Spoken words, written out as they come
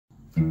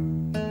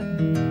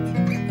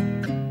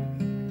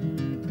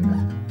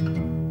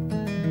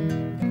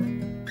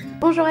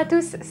Bonjour à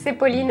tous, c'est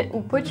Pauline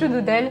ou Pocho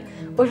Doodle.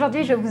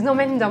 Aujourd'hui je vous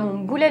emmène dans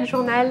mon bullet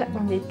journal.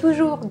 On est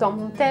toujours dans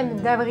mon thème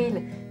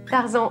d'avril,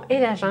 Tarzan et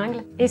la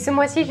jungle. Et ce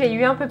mois-ci j'ai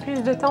eu un peu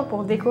plus de temps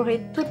pour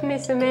décorer toutes mes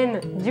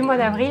semaines du mois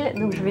d'avril,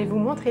 donc je vais vous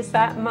montrer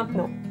ça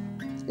maintenant.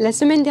 La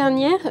semaine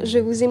dernière, je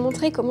vous ai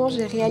montré comment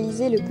j'ai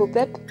réalisé le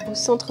pop-up au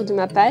centre de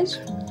ma page.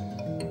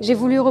 J'ai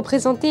voulu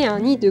représenter un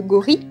nid de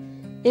gorille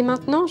et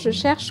maintenant je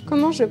cherche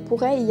comment je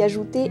pourrais y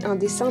ajouter un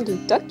dessin de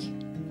toc.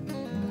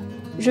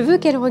 Je veux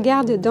qu'elle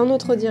regarde dans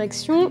notre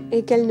direction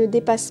et qu'elle ne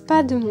dépasse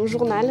pas de mon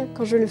journal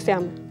quand je le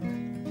ferme.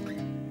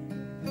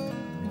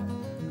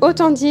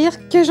 Autant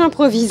dire que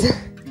j'improvise.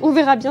 On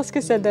verra bien ce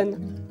que ça donne.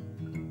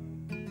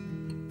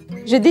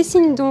 Je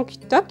dessine donc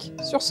toc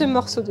sur ce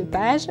morceau de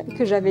page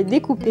que j'avais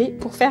découpé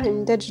pour faire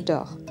une Dutch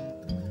d'or.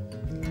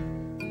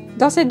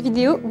 Dans cette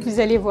vidéo, vous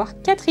allez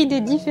voir 4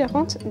 idées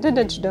différentes de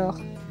Dutch d'or.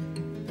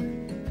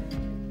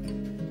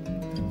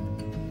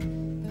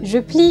 Je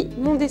plie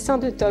mon dessin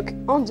de toc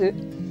en deux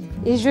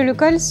et je le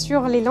colle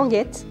sur les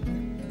languettes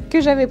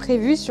que j'avais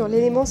prévues sur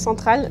l'élément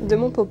central de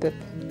mon pop-up.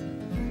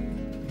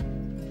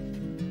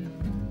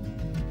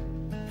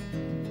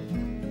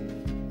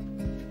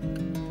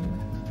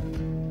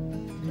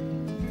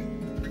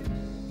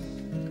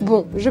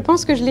 Bon, je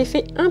pense que je l'ai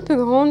fait un peu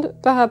grande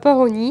par rapport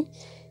au nid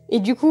et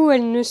du coup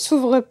elle ne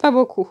s'ouvre pas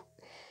beaucoup.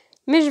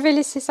 Mais je vais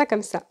laisser ça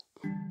comme ça.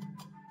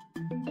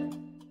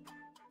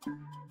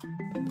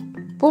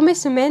 Pour mes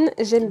semaines,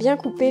 j'aime bien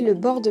couper le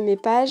bord de mes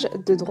pages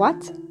de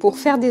droite pour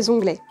faire des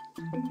onglets.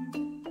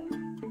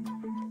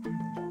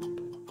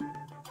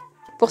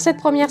 Pour cette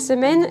première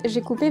semaine,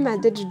 j'ai coupé ma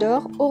Dutch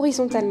d'or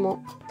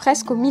horizontalement,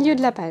 presque au milieu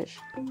de la page,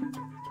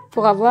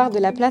 pour avoir de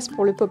la place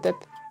pour le pop-up.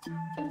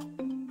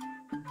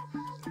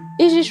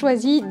 Et j'ai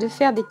choisi de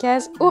faire des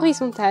cases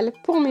horizontales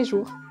pour mes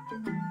jours.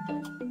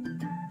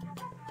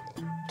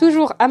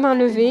 Toujours à main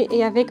levée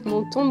et avec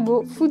mon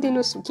tombeau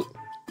Fudenosuke.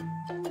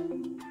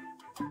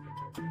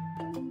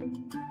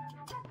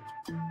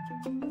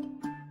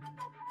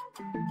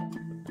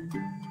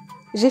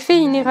 J'ai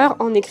fait une erreur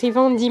en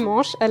écrivant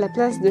dimanche à la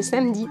place de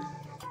samedi,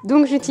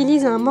 donc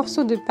j'utilise un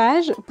morceau de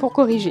page pour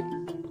corriger.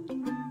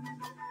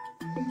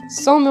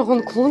 Sans me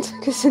rendre compte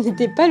que ce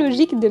n'était pas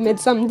logique de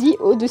mettre samedi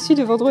au-dessus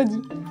de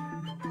vendredi.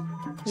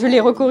 Je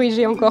l'ai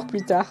recorrigé encore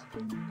plus tard.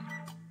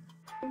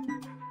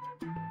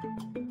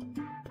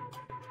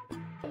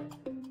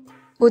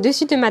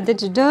 Au-dessus de ma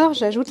Dutch d'or,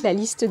 j'ajoute la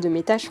liste de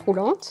mes tâches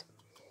roulantes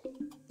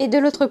et de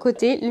l'autre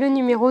côté, le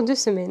numéro de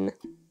semaine.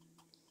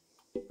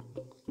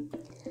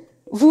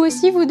 Vous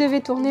aussi, vous devez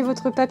tourner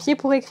votre papier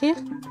pour écrire?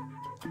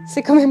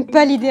 C'est quand même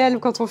pas l'idéal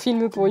quand on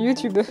filme pour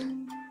YouTube.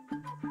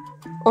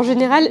 En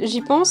général,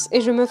 j'y pense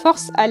et je me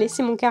force à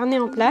laisser mon carnet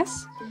en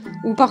place,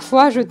 ou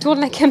parfois je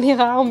tourne la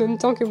caméra en même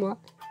temps que moi.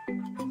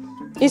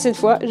 Et cette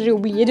fois, j'ai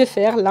oublié de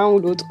faire l'un ou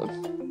l'autre.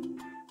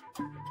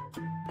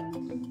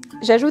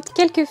 J'ajoute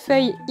quelques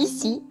feuilles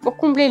ici pour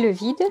combler le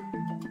vide,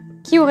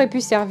 qui aurait pu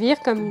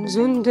servir comme une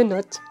zone de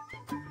notes.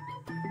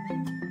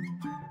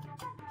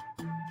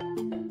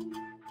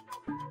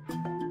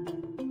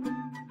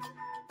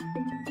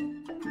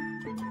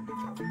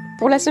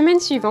 Pour la semaine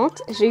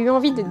suivante, j'ai eu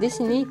envie de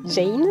dessiner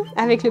Jane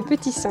avec le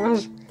petit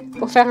singe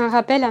pour faire un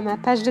rappel à ma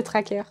page de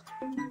tracker.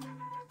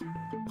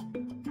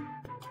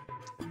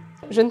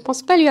 Je ne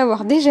pense pas lui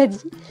avoir déjà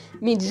dit,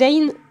 mais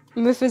Jane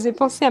me faisait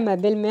penser à ma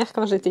belle-mère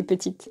quand j'étais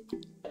petite.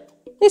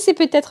 Et c'est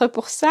peut-être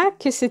pour ça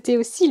que c'était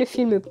aussi le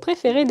film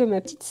préféré de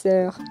ma petite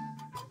sœur.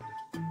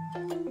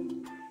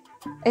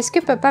 Est-ce que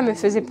papa me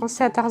faisait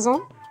penser à Tarzan?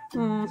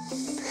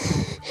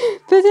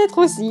 Peut-être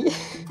aussi.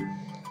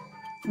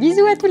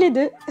 Bisous à tous les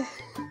deux.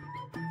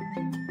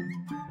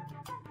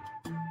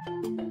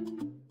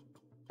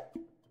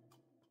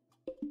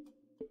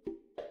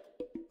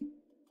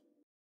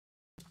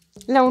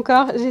 Là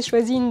encore, j'ai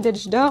choisi une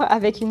Dutch d'or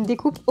avec une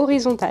découpe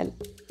horizontale.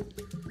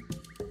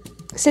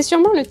 C'est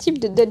sûrement le type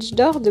de Dutch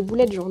d'or de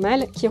bullet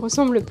journal qui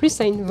ressemble le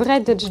plus à une vraie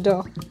Dutch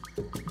d'or.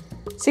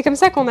 C'est comme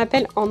ça qu'on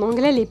appelle en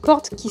anglais les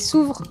portes qui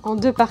s'ouvrent en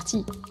deux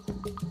parties.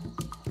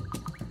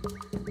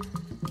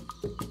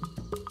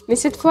 Mais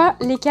cette fois,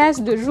 les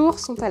cases de jour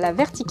sont à la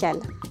verticale.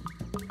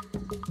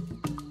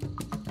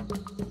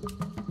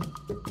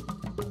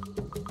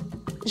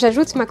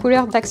 J'ajoute ma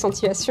couleur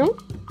d'accentuation.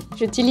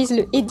 J'utilise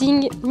le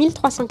heading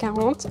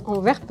 1340 en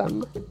vert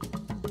pomme.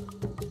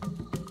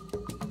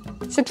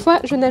 Cette fois,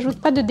 je n'ajoute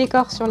pas de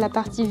décor sur la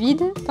partie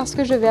vide parce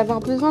que je vais avoir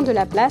besoin de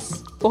la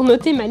place pour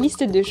noter ma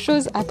liste de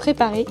choses à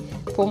préparer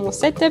pour mon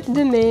setup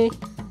de mai.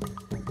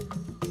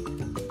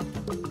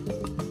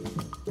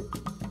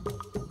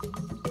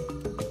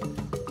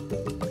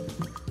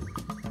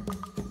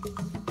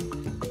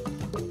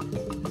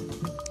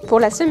 Pour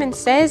la semaine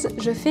 16,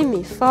 je fais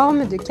mes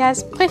formes de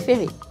cases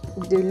préférées,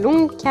 de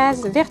longues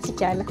cases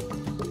verticales.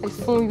 Elles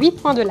font 8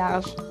 points de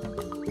large.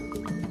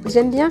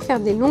 J'aime bien faire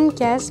des longues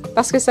cases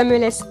parce que ça me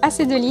laisse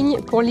assez de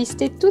lignes pour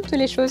lister toutes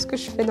les choses que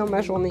je fais dans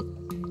ma journée.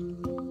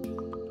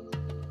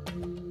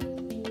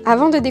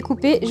 Avant de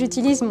découper,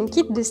 j'utilise mon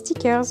kit de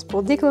stickers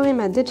pour décorer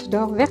ma Dutch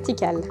door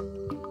verticale.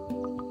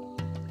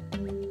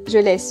 Je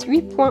laisse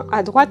 8 points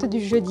à droite du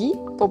jeudi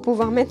pour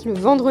pouvoir mettre le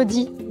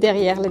vendredi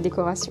derrière la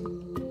décoration.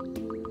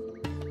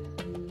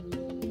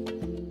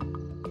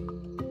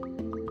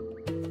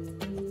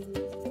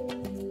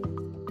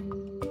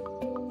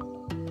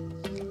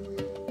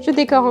 Je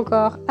décore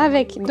encore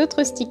avec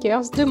d'autres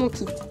stickers de mon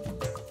kit.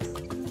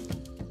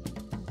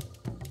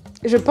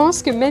 Je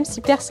pense que même si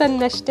personne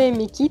n'achetait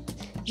mes kits,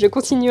 je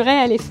continuerai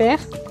à les faire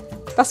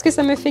parce que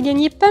ça me fait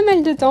gagner pas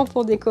mal de temps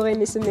pour décorer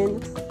mes semaines.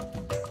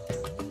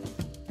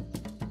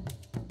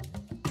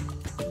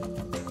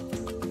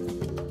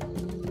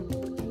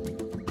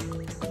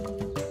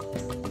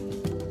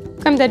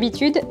 Comme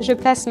d'habitude, je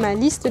place ma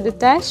liste de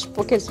tâches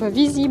pour qu'elle soit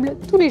visible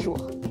tous les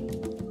jours.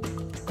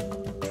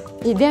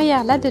 Et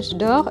derrière la Dutch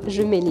door,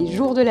 je mets les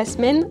jours de la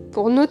semaine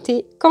pour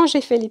noter quand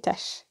j'ai fait les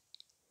tâches.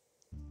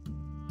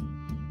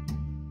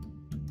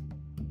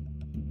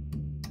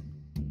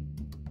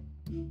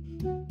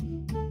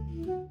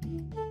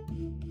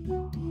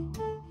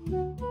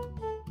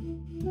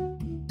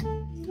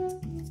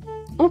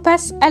 On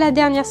passe à la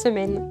dernière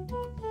semaine.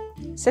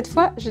 Cette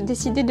fois, j'ai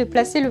décidé de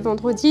placer le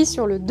vendredi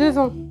sur le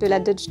devant de la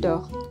Dutch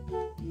door.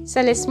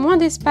 Ça laisse moins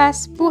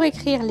d'espace pour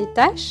écrire les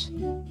tâches,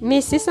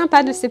 mais c'est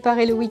sympa de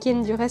séparer le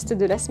week-end du reste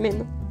de la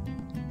semaine.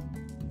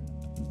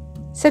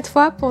 Cette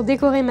fois, pour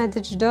décorer ma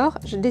Dutch door,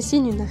 je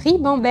dessine une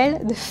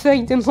ribambelle de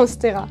feuilles de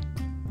Monstera.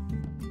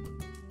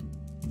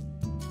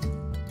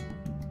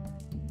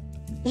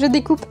 Je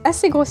découpe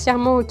assez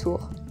grossièrement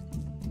autour.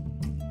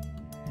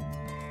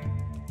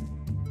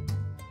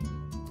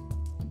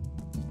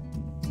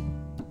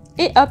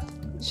 Et hop,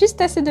 juste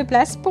assez de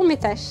place pour mes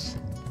tâches.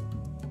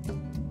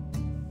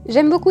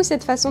 J'aime beaucoup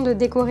cette façon de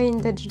décorer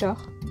une Dutch door.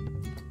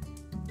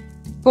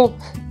 Bon,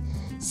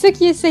 ceux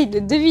qui essayent de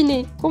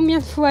deviner combien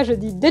de fois je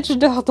dis Dutch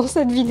door dans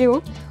cette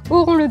vidéo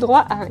auront le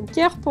droit à un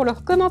cœur pour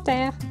leurs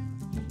commentaires.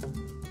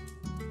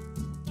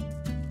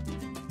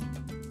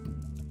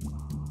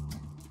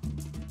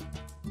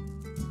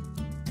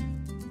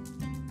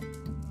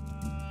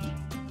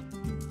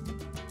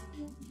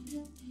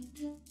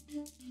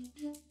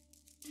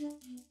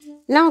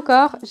 Là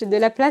encore, j'ai de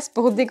la place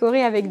pour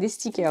décorer avec des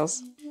stickers.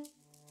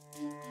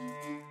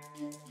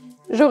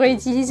 J'aurais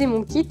utilisé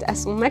mon kit à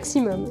son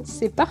maximum,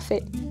 c'est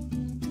parfait.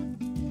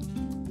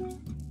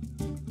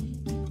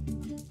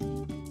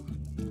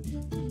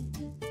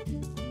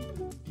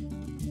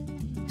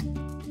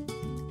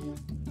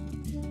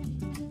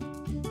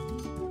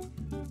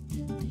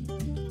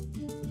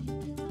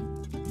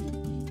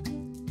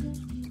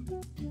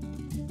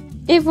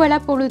 Et voilà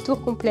pour le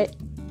tour complet.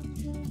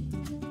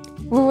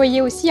 Vous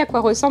voyez aussi à quoi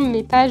ressemblent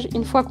mes pages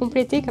une fois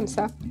complétées comme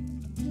ça.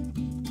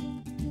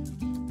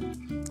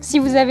 Si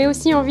vous avez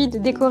aussi envie de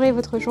décorer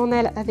votre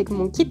journal avec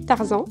mon kit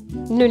Tarzan,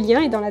 le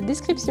lien est dans la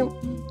description.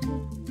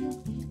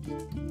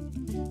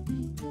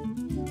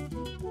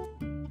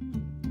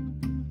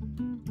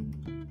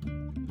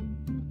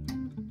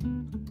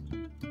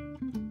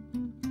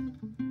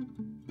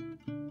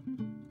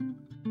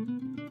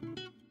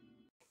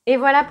 Et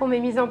voilà pour mes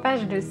mises en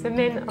page de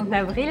semaine en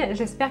avril.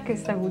 J'espère que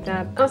ça vous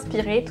a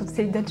inspiré, toutes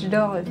ces Dutch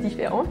door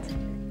différentes.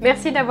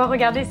 Merci d'avoir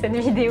regardé cette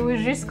vidéo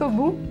jusqu'au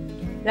bout.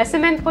 La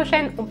semaine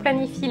prochaine, on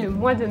planifie le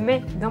mois de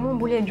mai dans mon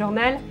bullet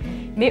journal,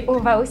 mais on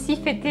va aussi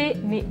fêter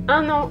mes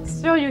 1 an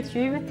sur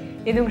YouTube.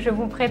 Et donc je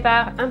vous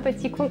prépare un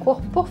petit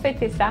concours pour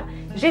fêter ça.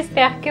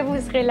 J'espère que vous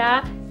serez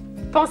là.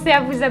 Pensez à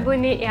vous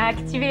abonner et à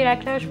activer la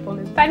cloche pour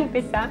ne pas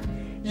louper ça.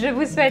 Je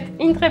vous souhaite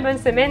une très bonne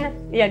semaine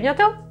et à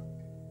bientôt!